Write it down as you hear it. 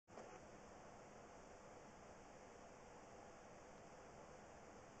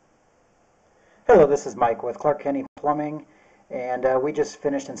Hello, this is Mike with Clark County Plumbing, and we just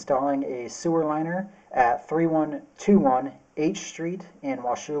finished installing a sewer liner at 3121 H Street in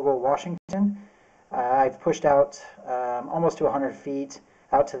Washougal, Washington. I've pushed out almost to 100 feet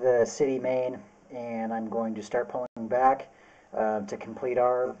out to the city main, and I'm going to start pulling back to complete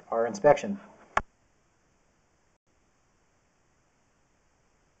our inspection.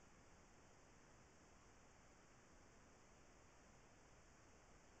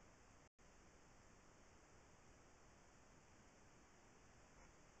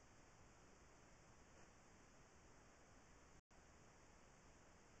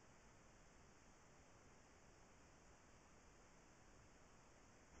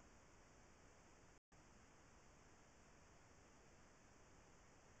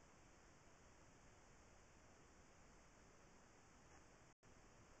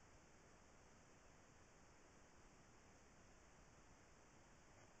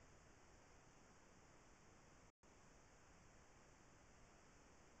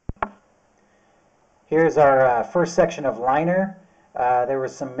 Here's our first section of liner. There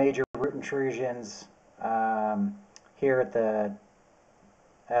was some major root intrusions here at the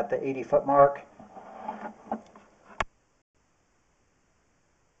 80-foot mark.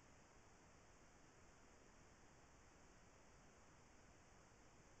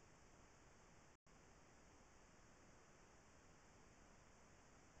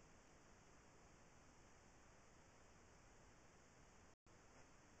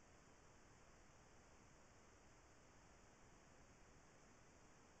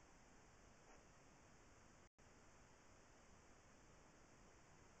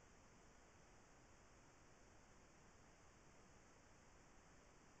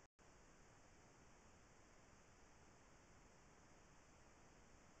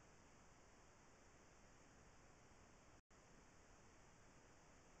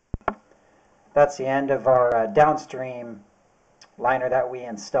 That's the end of our downstream liner that we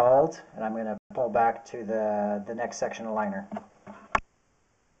installed, and I'm going to pull back to the next section of liner.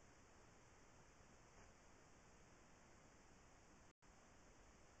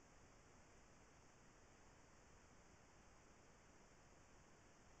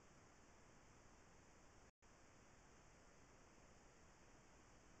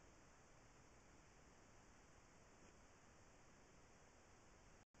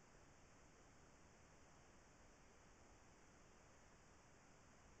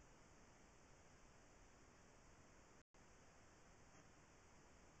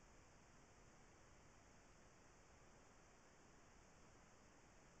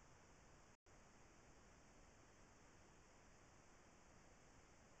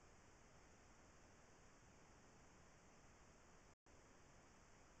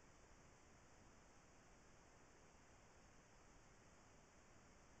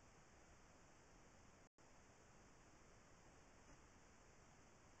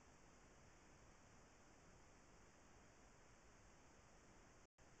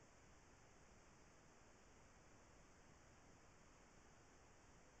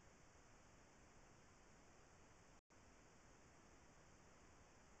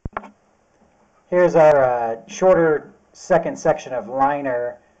 Here's our shorter second section of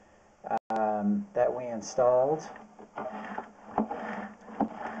liner that we installed.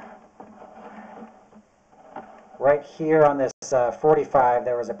 Right here on this 45,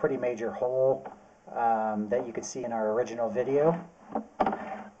 there was a pretty major hole that you could see in our original video.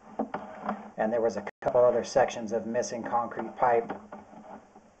 And there was a couple other sections of missing concrete pipe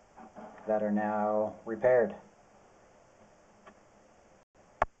that are now repaired.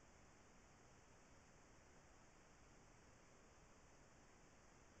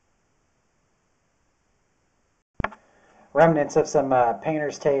 Remnants of some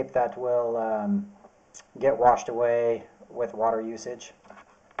painter's tape that will get washed away with water usage.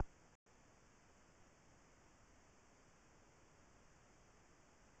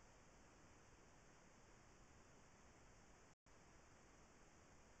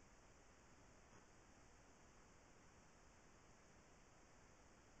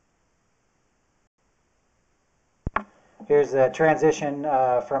 Here's the transition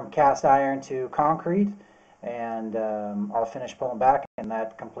from cast iron to concrete, and I'll finish pulling back, and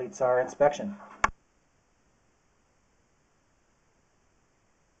that completes our inspection.